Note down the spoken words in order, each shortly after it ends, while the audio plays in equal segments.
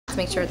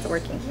make sure it's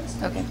working.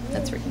 Okay,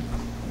 that's working.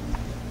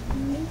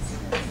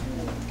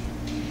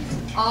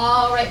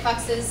 All right,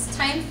 foxes,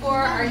 time for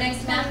our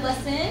next math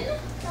lesson.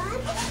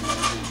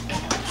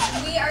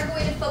 We are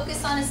going to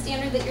focus on a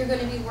standard that you're going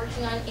to be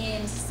working on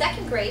in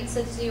 2nd grade,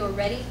 so that you are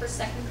ready for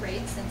 2nd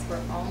grade since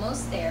we're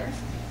almost there.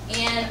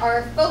 And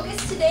our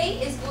focus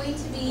today is going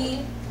to be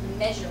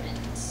measurement.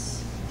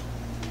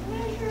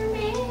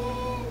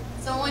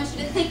 So I want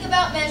you to think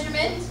about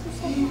measurement.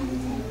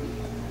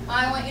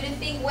 I want you to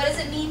think, what does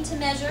it mean to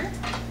measure?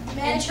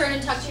 And turn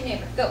and talk to your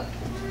neighbor. Go.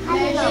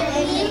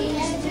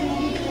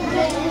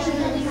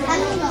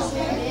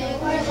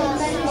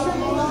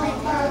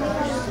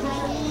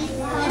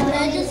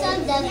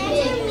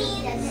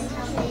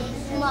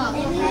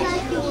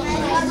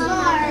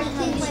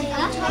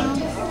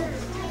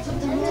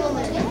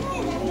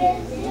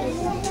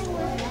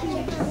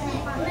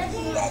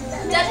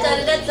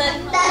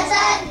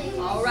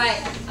 All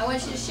right. I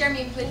want you to share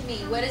with me.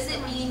 What does it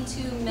mean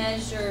to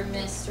measure,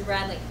 Mr.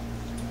 Bradley?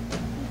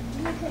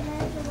 You can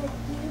measure with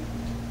cubes.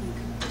 You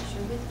can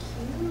measure with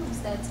cubes.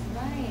 That's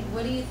right.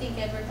 What do you think,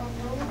 Edward? A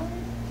ruler?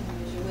 You can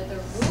measure with a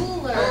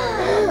ruler.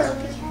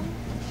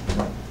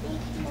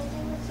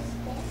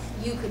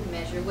 You could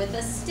measure with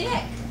a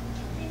stick.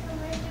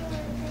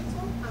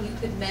 You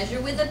could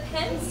measure with a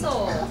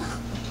pencil.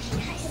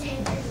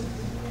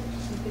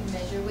 You could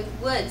measure with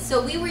wood.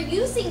 So we were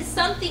using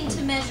something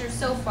to measure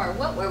so far.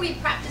 What were we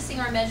practicing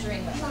our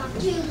measuring with?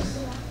 Cubes.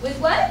 With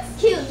what?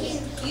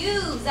 Cubes.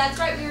 Cubes. That's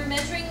right. We were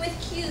measuring with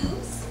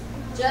cubes,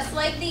 just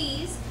like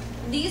these.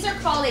 These are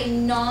called a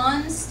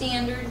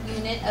non-standard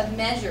unit of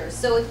measure.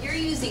 So if you're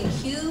using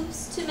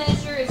cubes to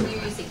measure, if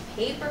you're using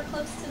paper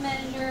clips to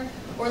measure,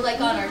 or like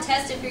on our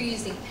test, if you're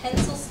using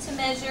pencils to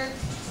measure,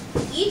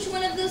 each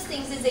one of those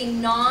things is a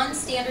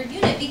non-standard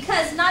unit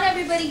because not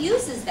everybody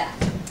uses that.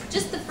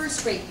 Just the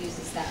 1st grade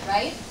uses that,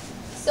 right?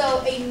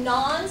 So a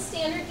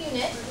non-standard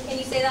unit, can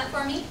you say that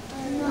for me?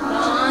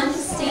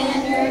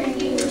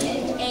 Non-standard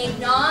unit. A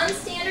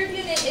non-standard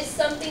unit is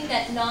something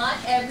that not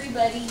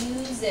everybody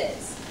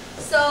uses.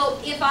 So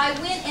if I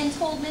went and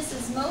told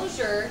Mrs.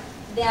 Mosier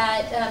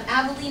that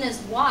Avelina's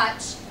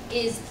watch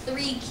is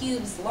 3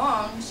 cubes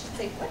long, she'd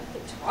say, what are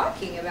you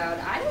talking about?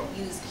 I don't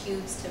use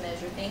cubes to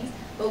measure things.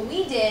 But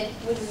we did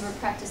when we were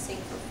practicing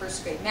for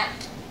 1st grade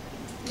math.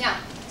 Now,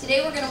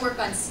 today we're going to work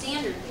on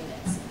standard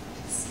units.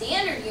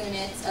 Standard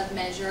units of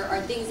measure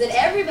are things that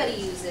everybody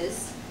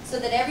uses so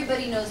that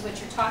everybody knows what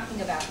you're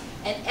talking about.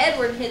 And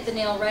Edward hit the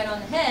nail right on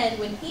the head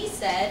when he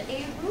said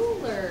a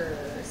ruler.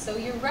 So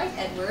you're right,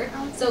 Edward.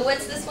 So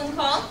what's this one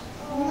called?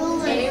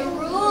 Ruler. A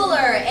ruler.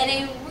 And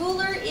a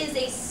ruler is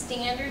a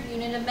standard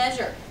unit of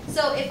measure.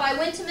 So if I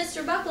went to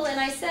Mr. Buckle and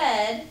I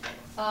said,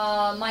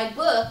 my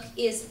book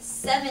is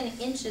 7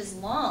 inches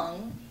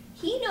long,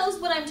 he knows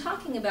what I'm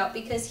talking about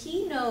because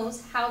he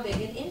knows how big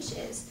an inch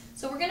is.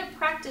 So we're going to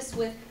practice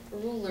with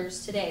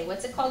rulers today.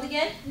 What's it called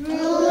again?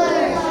 Ruler.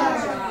 Good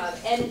job.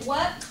 And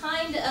what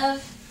kind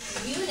of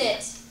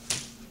unit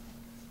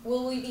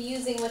will we be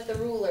using with the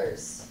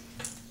rulers?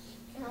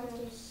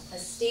 A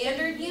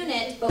standard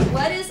unit, but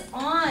what is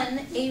on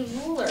a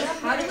ruler?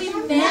 How do we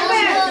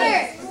measure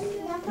things?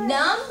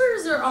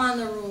 Numbers are on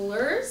the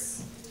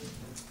rulers.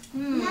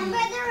 Numbers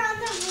are on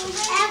the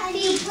ruler and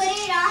you put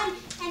it on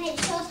and it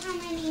shows how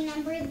many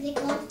numbers it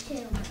goes to.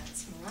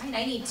 That's right.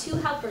 I need 2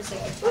 helpers that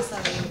can toss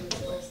out a ruler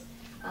for us.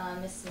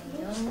 Miss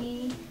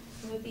Naomi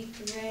would be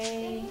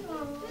great.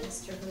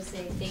 Mr.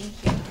 Jose, thank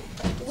you.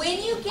 When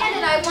you get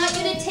it, I want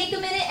you to take a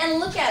minute and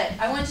look at it.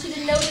 I want you to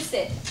notice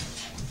it.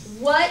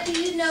 What do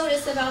you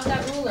notice about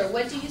that ruler?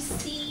 What do you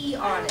see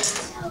on it?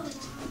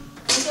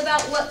 Think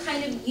about what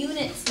kind of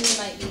units you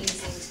might be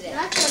using today.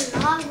 That's a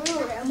long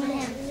ruler. I'm going to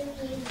have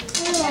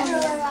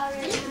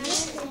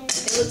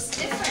It looks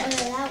different.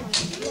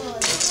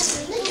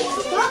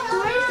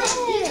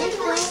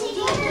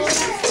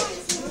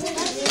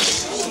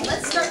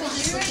 Let's start with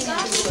just looking at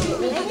the ruler.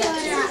 We'll do that.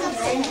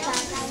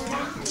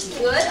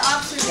 Good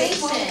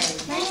observation.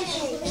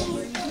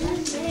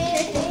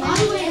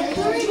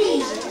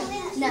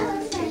 No.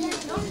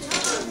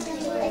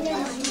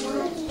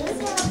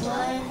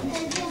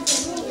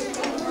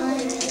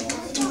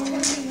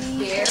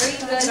 Very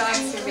good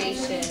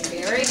observation.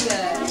 Very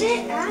good.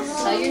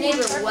 Tell your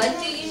neighbor, what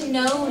do you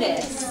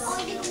notice?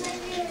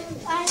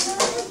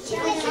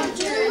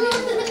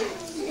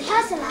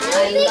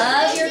 I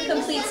love your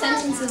complete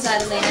sentences,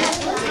 Adelina.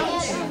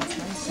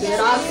 Good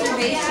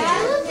observation.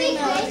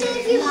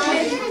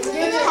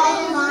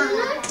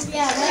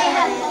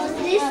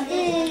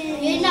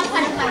 You're not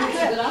part of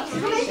Good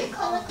observation.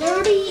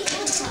 30.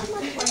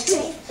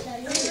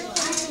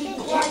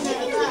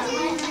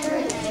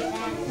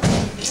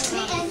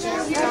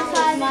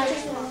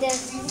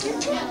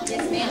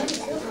 Yes, ma'am.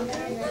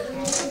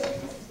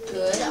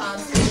 Good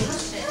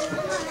observation.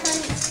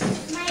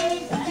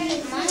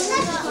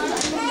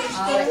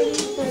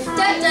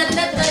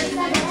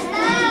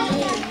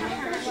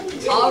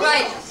 All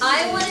right.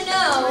 I want to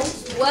know,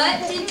 what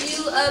did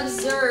you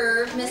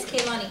observe, Miss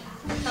Kaylani?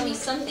 Tell me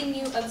something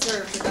you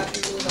observed about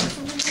your ruler.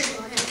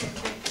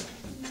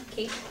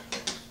 Kate?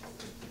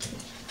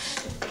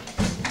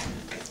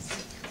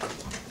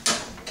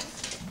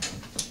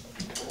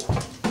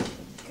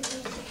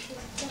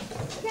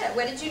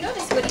 What did you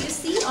notice? What do you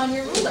see on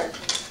your ruler?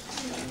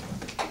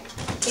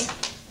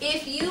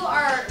 If you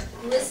are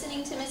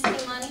listening to Miss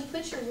Kehlani,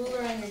 put your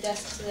ruler on your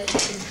desk so that you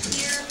can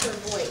hear her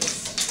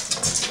voice.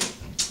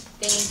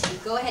 Thank you.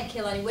 Go ahead,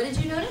 Kehlani. What did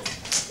you notice?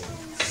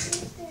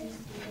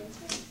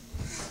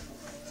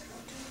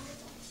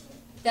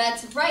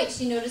 That's right.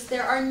 She noticed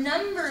there are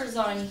numbers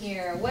on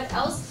here. What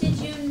else did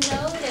you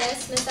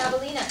notice, Miss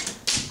Avelina?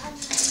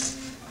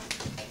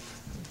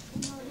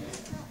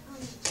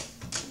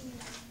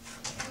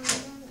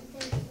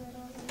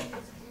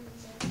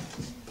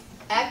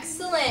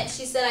 Excellent.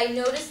 She said, I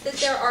noticed that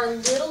there are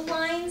little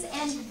lines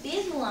and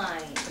big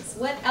lines.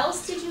 What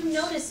else did you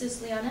notice,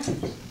 Susliana? The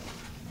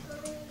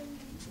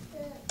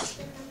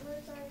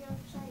numbers are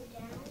upside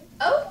down.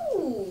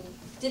 Oh,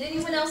 did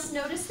anyone else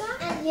notice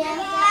that?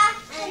 Yeah.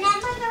 The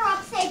numbers are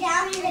upside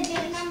down and the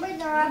big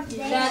numbers are up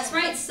there. That's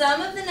right.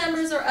 Some of the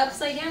numbers are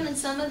upside down and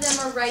some of them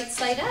are right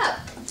side up.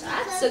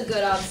 That's a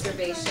good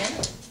observation.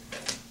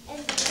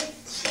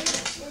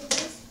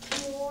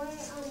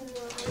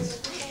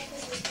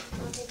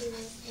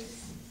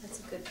 That's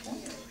a good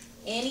point.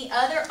 Any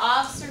other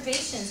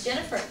observations?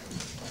 Jennifer?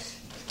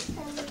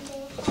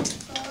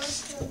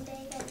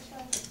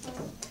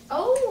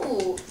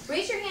 Oh,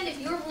 raise your hand if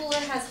your ruler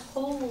has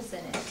holes in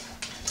it.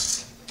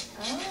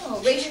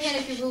 Oh, raise your hand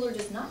if your ruler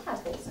does not have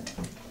holes in it.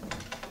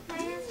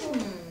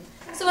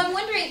 So I'm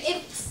wondering,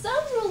 if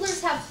some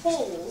rulers have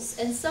holes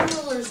and some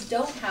rulers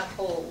don't have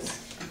holes,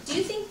 do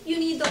you think you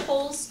need the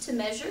holes to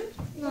measure?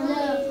 No.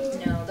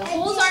 No, the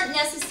holes aren't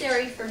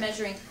necessary for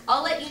measuring.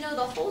 I'll let you know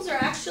the holes are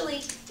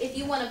actually, if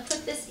you want to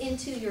put this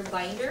into your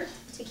binder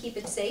to keep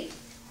it safe,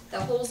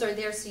 the holes are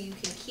there so you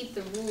can keep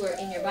the ruler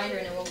in your binder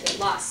and it won't get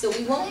lost. So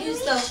we won't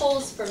use the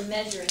holes for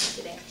measuring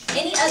today.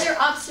 Any other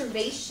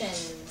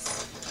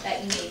observations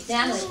that you made?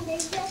 Natalie?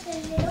 There's just a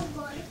little gold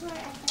part at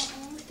the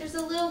end. There's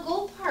a little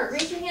gold part.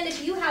 Raise your hand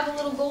if you have a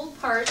little gold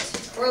part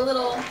or a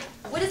little,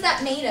 what is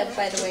that made of,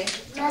 by the way?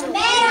 Metal.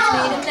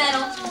 Made of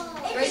metal.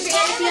 Raise your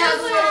hand if you have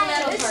a little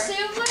metal part.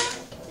 Silver?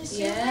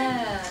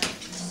 Yeah.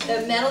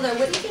 The metal there.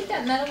 What do you think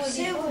that metal would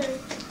be? Silver.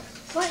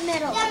 What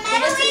metal? The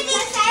metal is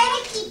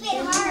inside to keep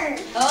it hard.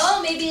 Oh,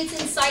 maybe it's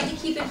inside to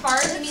keep it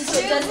hard. I mean, so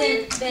it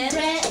doesn't bend.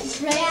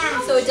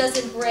 Yeah. So it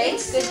doesn't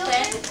break. Good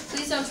plan.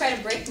 Please don't try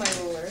to break my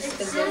rulers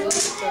because they will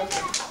be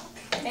broken.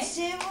 Okay.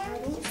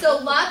 Silver? So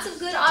lots of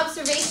good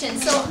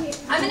observations. So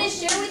I'm going to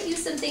share with you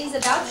some things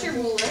about your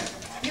ruler.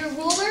 Your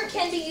ruler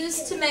can be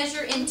used to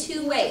measure in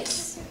two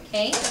ways.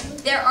 Okay.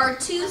 There are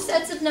two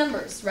sets of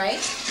numbers, right?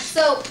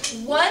 So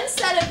one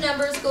set of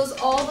numbers goes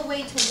all the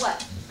way to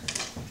what?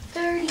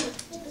 30.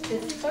 To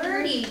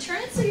 30.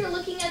 Turn it so you're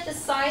looking at the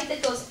side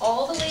that goes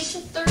all the way to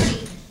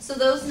 30. So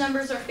those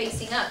numbers are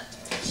facing up.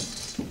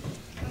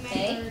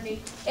 Okay.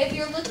 If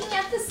you're looking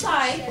at the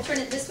side, turn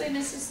it this way,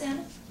 Mrs.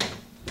 Santa.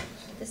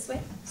 This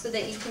way, so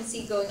that you can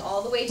see going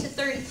all the way to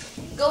 30.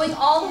 Going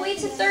all the way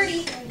to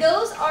 30,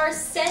 those are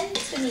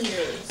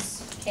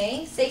centimeters.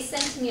 Okay, say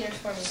centimeters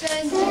for me.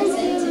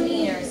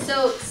 Centimeters.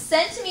 So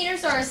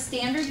centimeters are a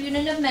standard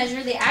unit of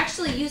measure. They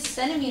actually use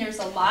centimeters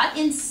a lot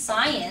in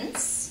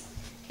science.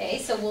 Okay,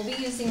 so we'll be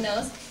using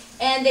those.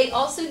 And they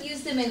also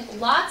use them in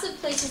lots of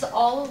places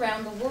all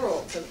around the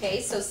world.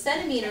 Okay, so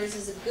centimeters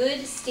is a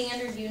good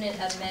standard unit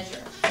of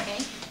measure.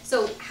 Okay,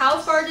 so how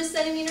far does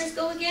centimeters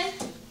go again?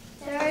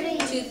 30.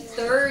 To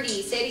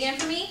 30. Say it again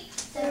for me.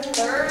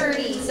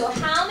 30. So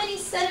how many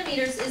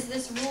centimeters is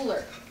this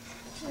ruler?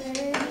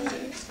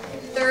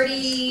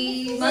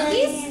 30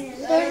 monkeys?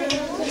 30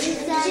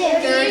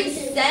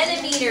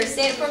 centimeters.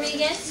 Say it for me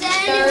again.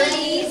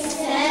 30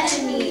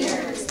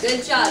 centimeters.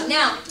 Good job.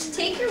 Now,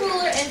 take your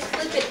ruler and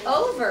flip it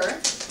over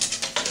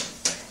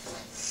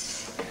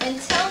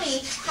and tell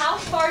me how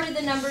far do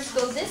the numbers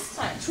go this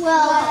time?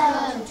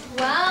 12.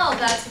 12,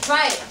 that's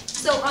right.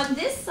 So on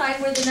this side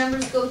where the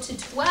numbers go to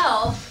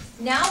 12,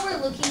 now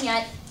we're looking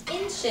at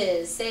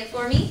inches. Say it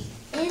for me.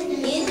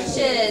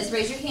 Inches.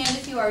 Raise your hand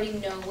if you already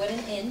know what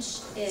an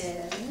inch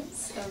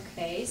is.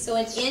 Okay, so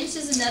an inch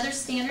is another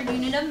standard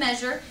unit of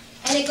measure.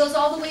 And it goes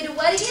all the way to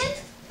what again?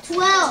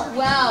 12.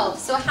 12.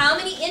 So how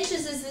many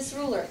inches is this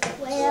ruler?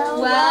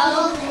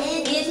 12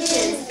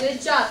 inches.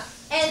 Good job.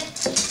 And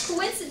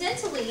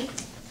coincidentally,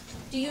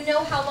 do you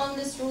know how long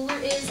this ruler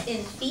is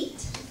in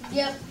feet?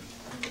 Yep.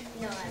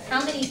 No,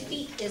 How many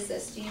feet is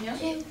this? Do you know?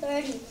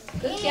 30.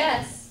 Good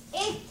guess.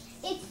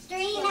 It's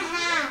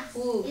 3.5.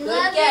 Ooh, good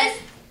 11. guess.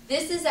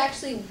 This is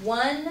actually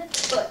 1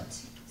 foot.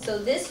 So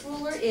this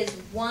ruler is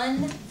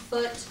 1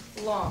 foot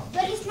long.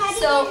 But it's not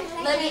So even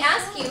like let me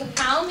ask you,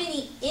 how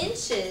many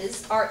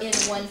inches are in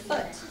 1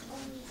 foot?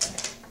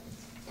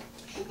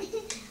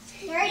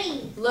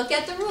 30. Look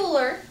at the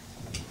ruler.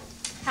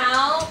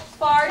 How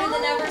far do the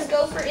numbers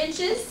go for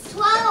inches?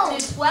 12.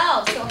 To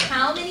 12. So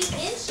how many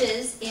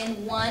inches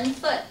in 1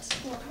 foot?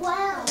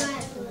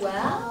 12.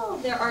 Well,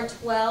 there are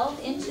 12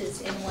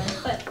 inches in 1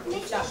 foot.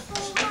 Good job.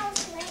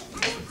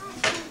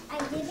 I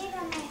did it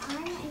on my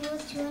arm and it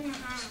was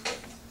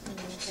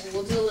 2.5. Okay,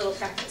 we'll do a little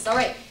practice. All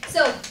right.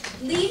 so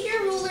leave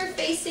your ruler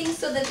facing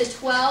so that the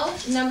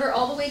 12 number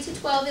all the way to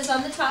 12 is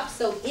on the top,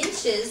 so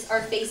inches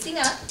are facing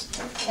up,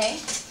 okay?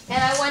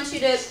 And I want you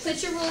to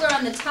put your ruler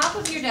on the top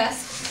of your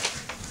desk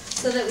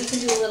so that we can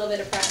do a little bit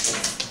of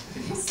practice.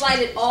 Slide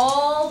it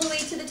all the way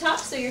to the top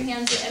so your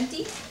hands are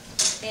empty.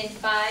 In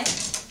 5,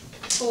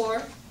 4,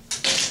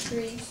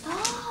 3,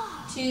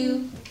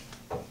 2,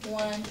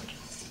 1, and 0.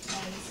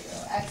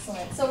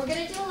 Excellent. So we're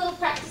going to do a little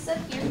practice up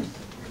here.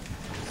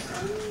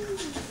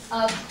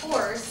 Of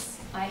course,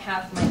 I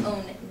have my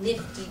own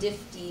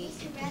nifty-difty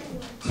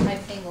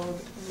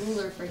high-fangled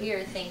ruler for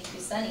here. Thank you,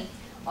 Sunny.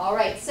 All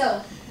right,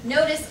 so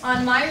notice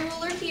on my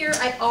ruler here,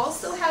 I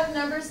also have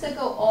numbers that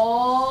go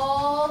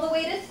all the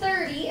way to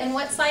 30. And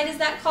what sign is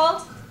that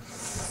called?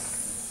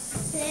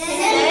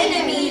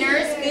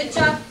 Centimeters. Good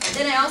job.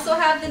 Then I also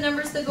have the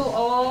numbers that go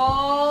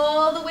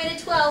all the way to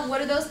 12.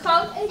 What are those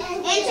called?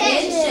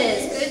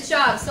 Inches. Good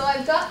job. So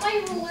I've got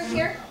my ruler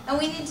here, and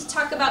we need to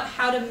talk about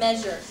how to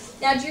measure.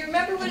 Now, do you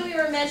remember when we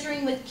were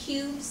measuring with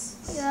cubes?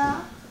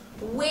 Yeah.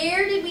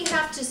 Where did we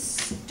have to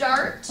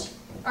start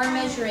our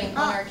measuring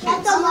on our cubes?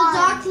 On the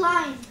dark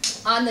line.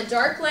 On the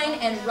dark line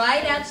and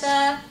right at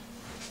the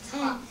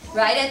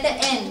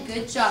end.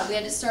 Good job. We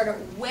had to start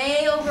it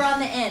way over on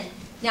the end.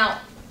 Now,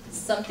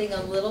 something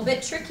a little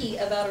bit tricky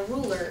about a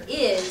ruler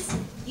is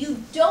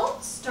you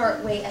don't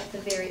start way at the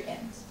very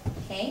end.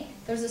 Okay?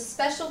 There's a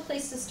special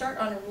place to start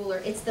on a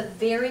ruler. It's the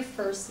very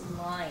first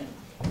line.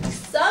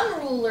 Some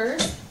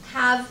rulers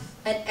have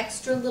an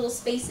extra little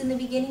space in the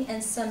beginning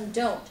and some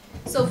don't.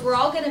 So if we're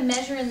all going to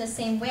measure in the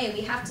same way,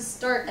 we have to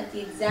start at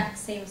the exact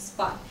same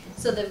spot.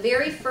 So the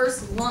very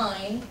first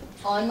line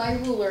on my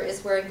ruler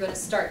is where I'm going to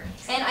start.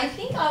 And I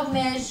think I'll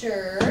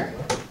measure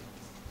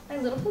my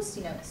little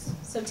Post-it notes.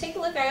 So take a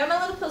look. I got my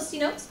little Post-it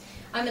notes.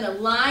 I'm going to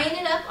line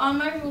it up on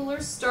my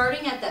ruler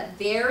starting at that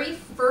very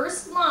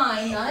first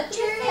line, not at the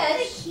very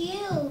edge.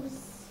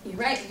 Cubes. You're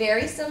right,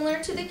 very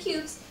similar to the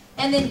cubes.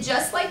 And then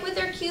just like with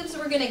our cubes,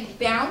 we're going to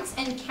bounce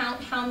and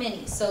count how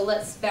many. So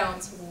let's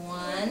bounce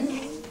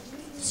 1,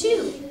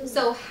 2.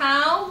 So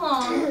how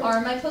long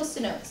are my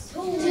Post-it notes? 2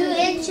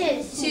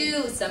 inches.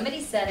 2.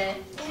 Somebody said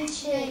it.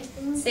 Inches.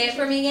 Say it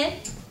for me again.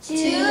 2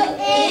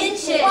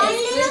 inches.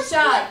 Good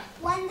job.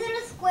 One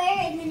little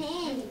square is an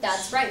inch.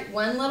 That's right.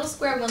 One little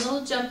square, one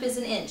little jump is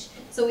an inch.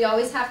 So we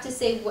always have to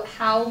say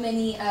how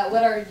many,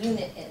 what our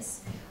unit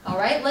is. All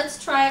right,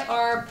 let's try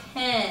our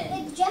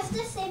pen. It's just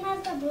the same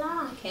as the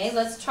block. Okay,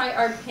 let's try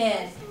our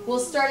pen. We'll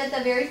start at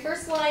the very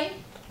first line,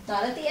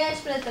 not at the edge,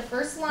 but at the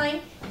first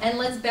line, and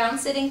let's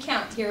bounce it and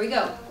count. Here we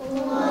go.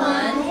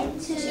 1,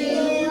 2,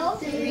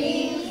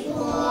 3,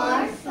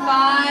 4,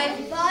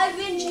 5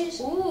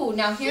 inches. Ooh,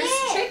 now here's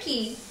 6.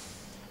 tricky.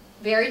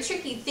 Very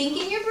tricky. Think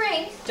in your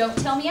brain. Don't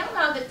tell me out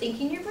loud, but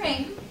think in your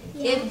brain.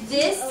 If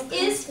this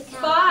is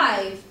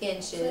 5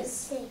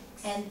 inches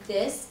and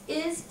this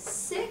is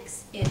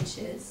 6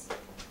 inches,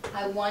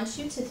 I want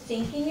you to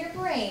think in your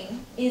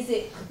brain, is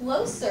it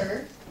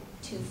closer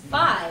to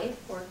 5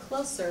 or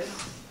closer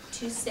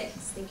to 6?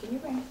 Think in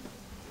your brain.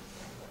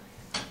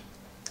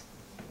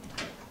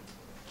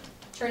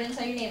 Turn and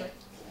tell your neighbor.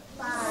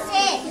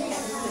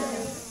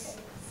 6.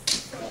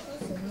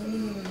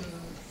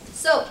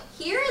 So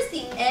here is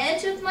the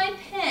edge of my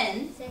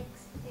pen,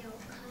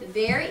 the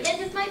very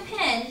end of my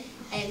pen,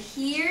 and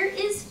here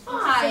is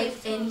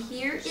 5 and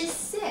here is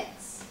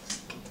 6.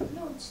 Do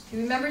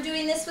you remember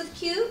doing this with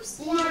cubes?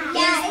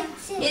 Yeah.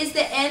 Is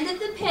the end of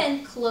the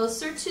pen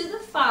closer to the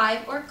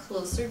 5 or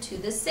closer to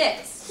the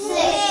 6? 6.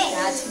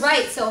 That's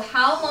right. So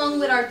how long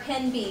would our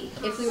pen be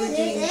if we were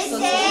doing this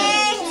close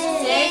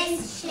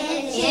to 6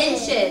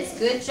 inches?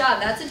 Good job.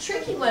 That's a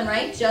tricky one,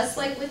 right? Just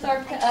like with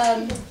our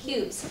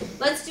cubes.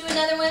 Let's do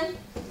another one.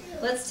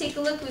 Let's take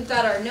a look. We've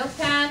got our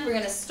notepad. We're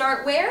going to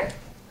start where?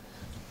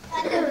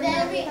 At the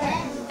very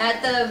end.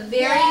 At the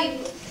very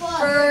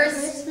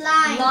first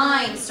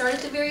line. Start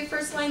at the very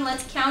first line.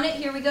 Let's count it.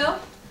 Here we go.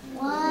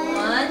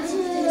 1, 2.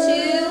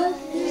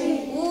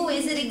 Ooh,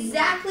 is it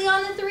exactly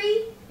on the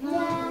 3?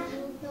 Yeah.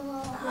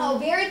 Oh,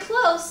 very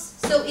close.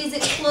 So is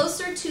it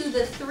closer to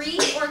the 3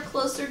 or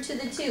closer to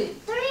the 2?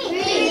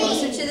 3.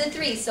 Closer to the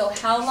 3. So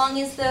how long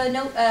is the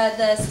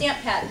the stamp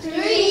pad? 3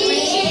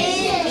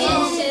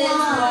 inches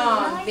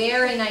long.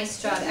 Very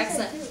nice job.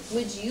 Excellent.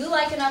 Would you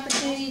like an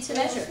opportunity to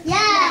measure?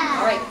 Yeah.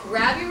 All right.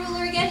 Grab your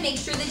ruler again. Make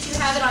sure that you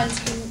have it on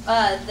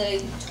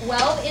the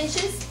 12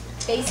 inches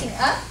facing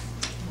up.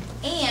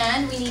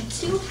 And we need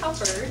 2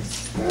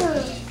 helpers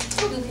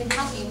who can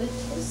help you with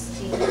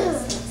posting.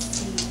 Let's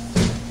see.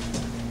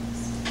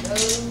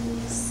 Rose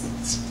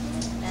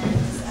and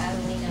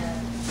Adelina.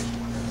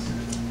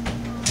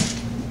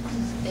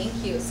 Thank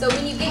you. So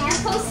when you get your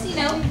Post-it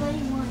note,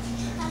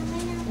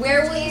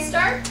 where will you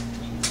start?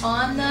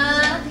 On the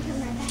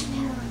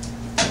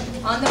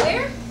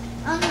where?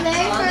 On the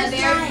very On first the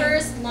very line.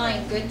 first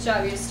line. Good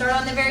job. You start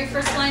on the very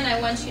first line. I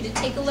want you to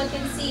take a look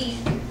and see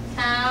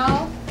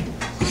how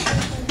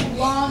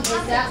long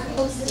is that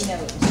Post-it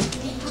note.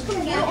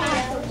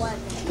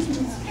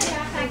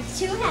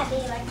 Too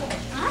heavy, like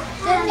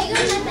Then you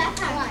got that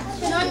backpack.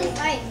 Put on your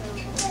bike.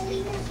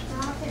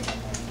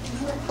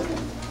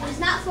 It's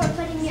not for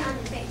putting it on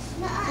your face.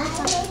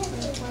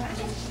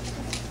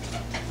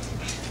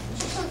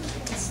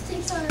 It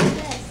sticks on your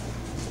desk.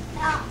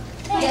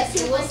 Yes,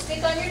 it will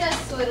stick on your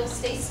desk, so it'll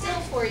stay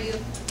still for you.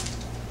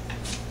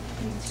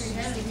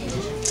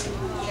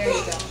 There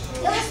you go.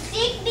 It will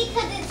stick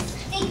because it's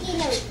sticky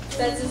note.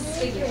 That's a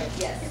sticky note,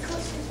 yes.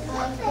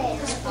 Okay.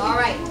 All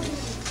right.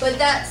 Put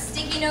that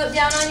sticky note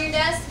down on your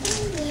desk.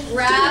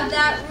 Grab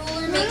that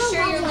ruler. Make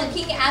sure you're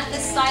looking at the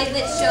side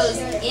that shows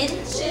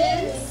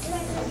inches.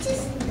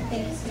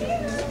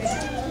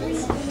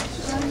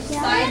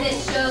 Side that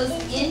shows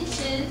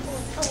inches.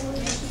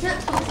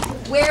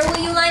 Where will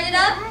you line it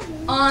up?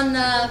 On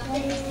the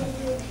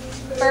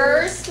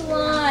first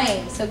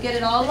line. So get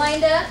it all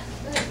lined up.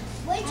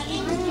 Which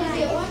inch is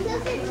it?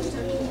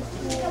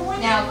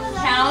 Now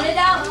count it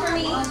out for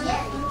me.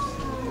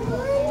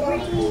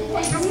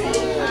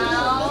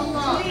 How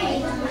long?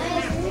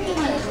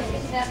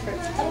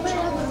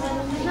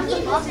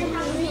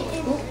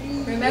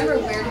 Remember,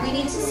 where do we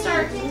need to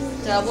start?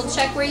 Double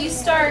check where you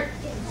start.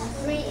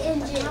 3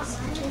 inches.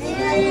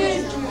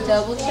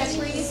 Double check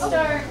where you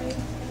start.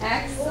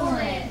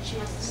 Excellent.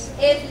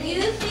 If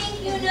you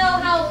think you know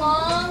how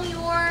long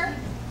your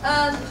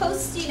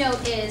Post-it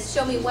note is,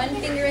 show me one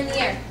finger in the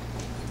air.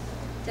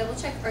 Double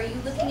check. Are you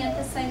looking at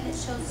the side that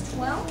shows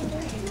 12?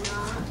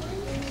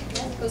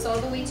 Goes all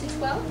the way to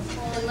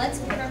 12? Then let's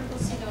put our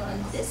Post-it note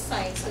on this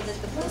side so that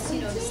the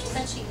Post-it note is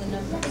touching the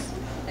numbers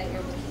that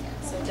you're looking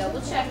at. So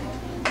double check.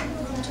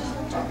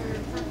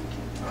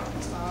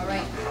 All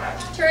right.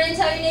 Turn and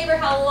tell your neighbor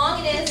how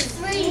long it is.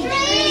 3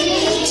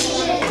 inches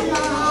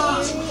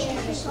long.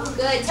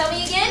 Good. Tell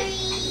me again.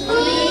 3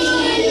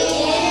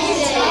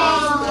 inches Good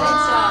job.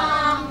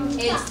 long.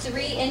 It's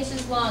 3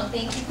 inches long.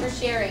 Thank you for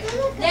sharing.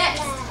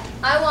 Next,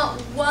 I want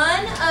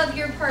one of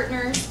your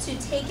partners to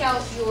take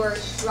out your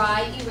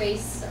dry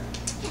eraser.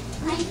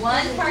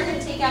 One partner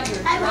to take out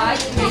your dry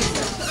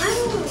eraser.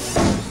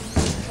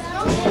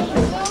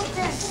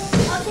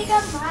 I'll take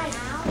out mine.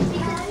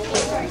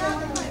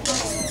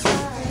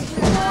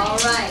 All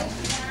right.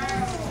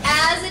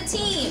 As a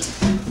team,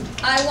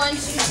 I want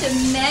you to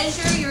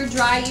measure your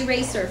dry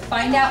eraser.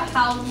 Find out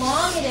how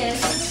long it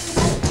is.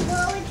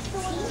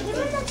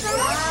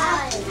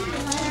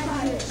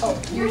 Oh,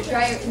 your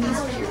dry eraser needs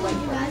to be your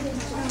whiteboard.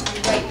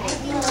 Your whiteboard.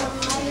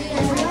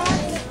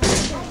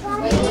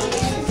 Whiteboard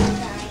eraser.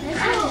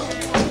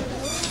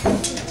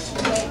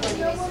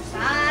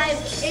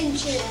 5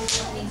 inches.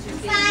 Needs your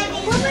big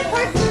 5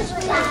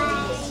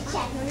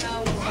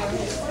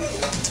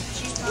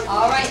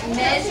 All right,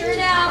 measure it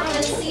out.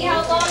 Let's see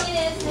how long it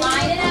is.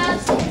 Line it up.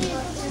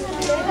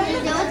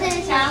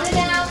 Count it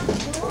out.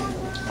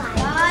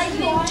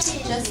 5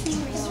 inches. Just the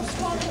eraser.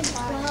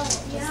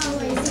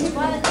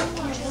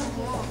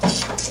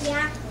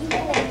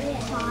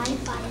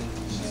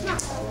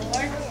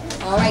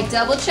 All right,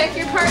 double check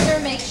your partner.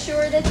 Make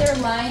sure that they're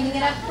lining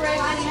it up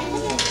correctly.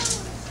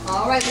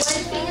 All right,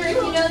 one finger if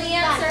you know the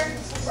answer.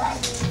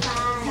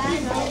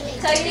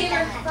 Tell your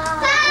neighbor.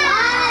 5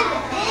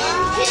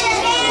 inches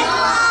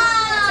long.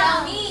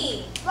 Tell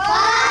me. 5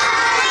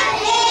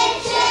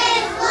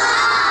 inches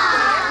long.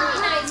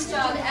 Very nice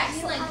job.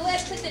 Excellent. Go ahead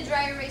and put the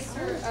dry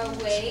eraser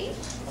away.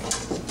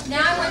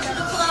 Now I want you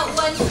to pull out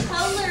one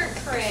color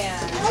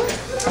crayon.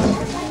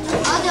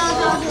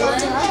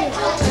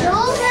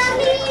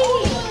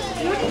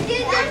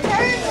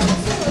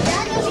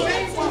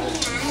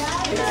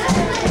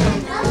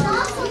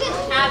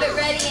 Have it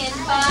ready in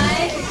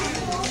 5,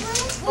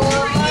 4,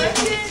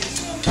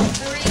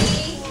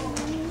 3,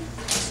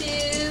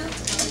 2,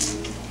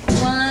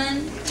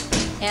 1,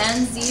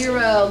 and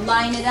 0.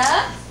 Line it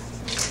up.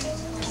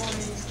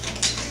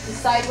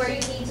 Decide where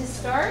you need to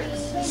start.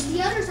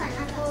 The other side.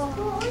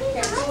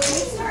 Careful where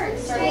you start.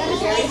 Start with the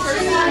very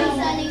first line.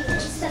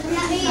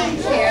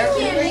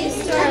 Careful where you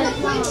start.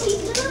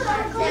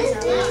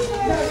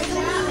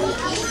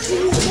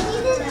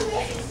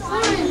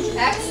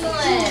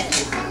 Excellent.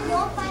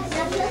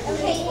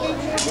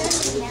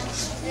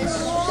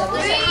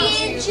 3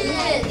 inches.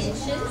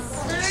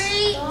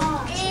 3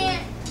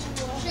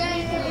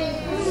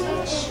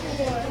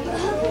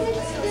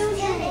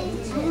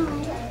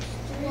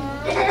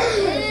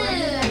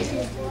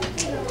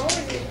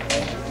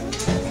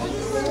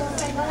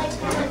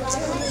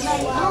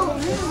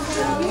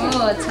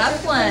 Oh, a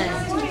tough one.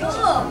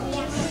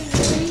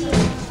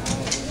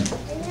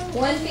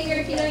 One finger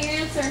if you know your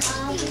answer.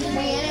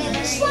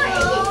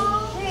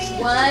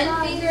 One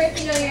finger if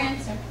you know your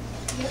answer.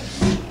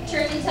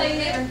 Turn and tell your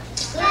neighbor.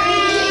 3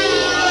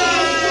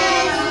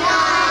 inches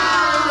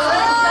long.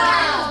 Good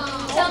job.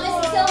 Tell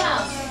Mrs.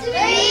 Hillhouse. 3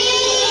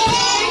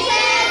 inches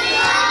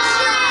long.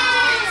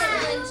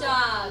 Excellent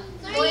job.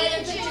 Go ahead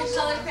and put your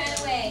color crayon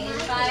away. In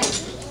 5,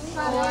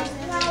 4,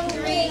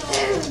 3,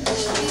 2,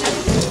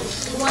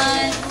 1,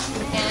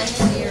 and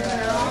 0.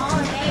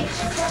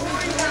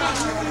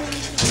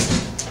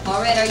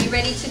 All right, are you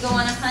ready to go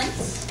on a hunt?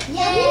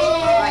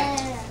 All right,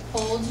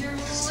 hold your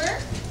ruler.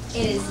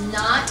 It is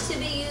not to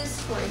be used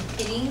for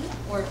hitting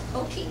or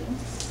poking.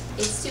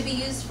 It's to be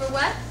used for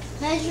what?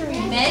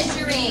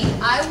 Measuring.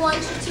 I want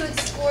you to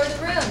explore the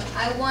room.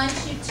 I want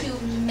you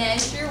to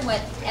measure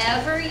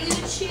whatever you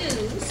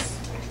choose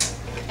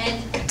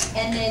and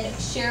then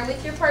share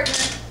with your partner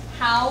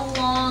how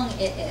long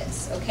it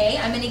is, okay?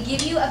 I'm going to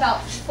give you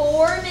about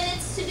 4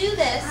 minutes to do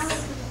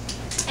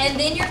this, and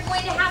then you're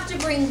going to have to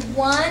bring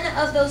one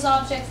of those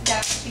objects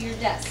back to your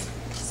desk.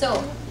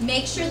 So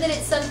make sure that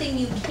it's something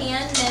you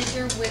can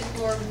measure with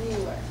your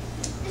ruler.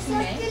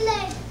 Okay?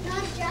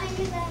 Not giant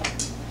leg.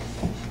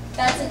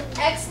 That's an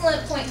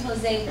excellent point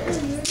Jose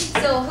made.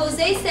 So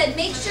Jose said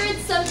make sure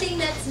it's something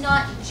that's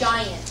not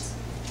giant.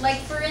 Like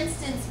for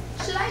instance,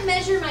 should I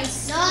measure my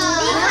screen?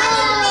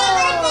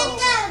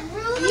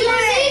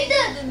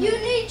 You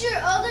need your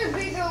other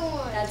bigger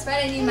one. That's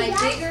right, I need my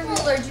bigger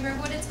ruler. Do you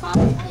remember what it's called?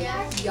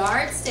 Yeah.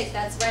 Yardstick,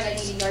 that's right, I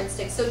need a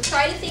yardstick. So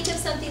try to think of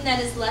something that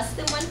is less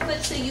than 1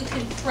 foot so you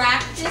can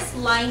practice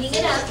lining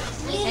it up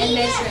and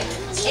measuring.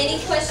 Any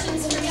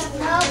questions for me?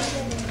 No.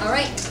 All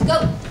right,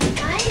 go.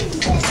 I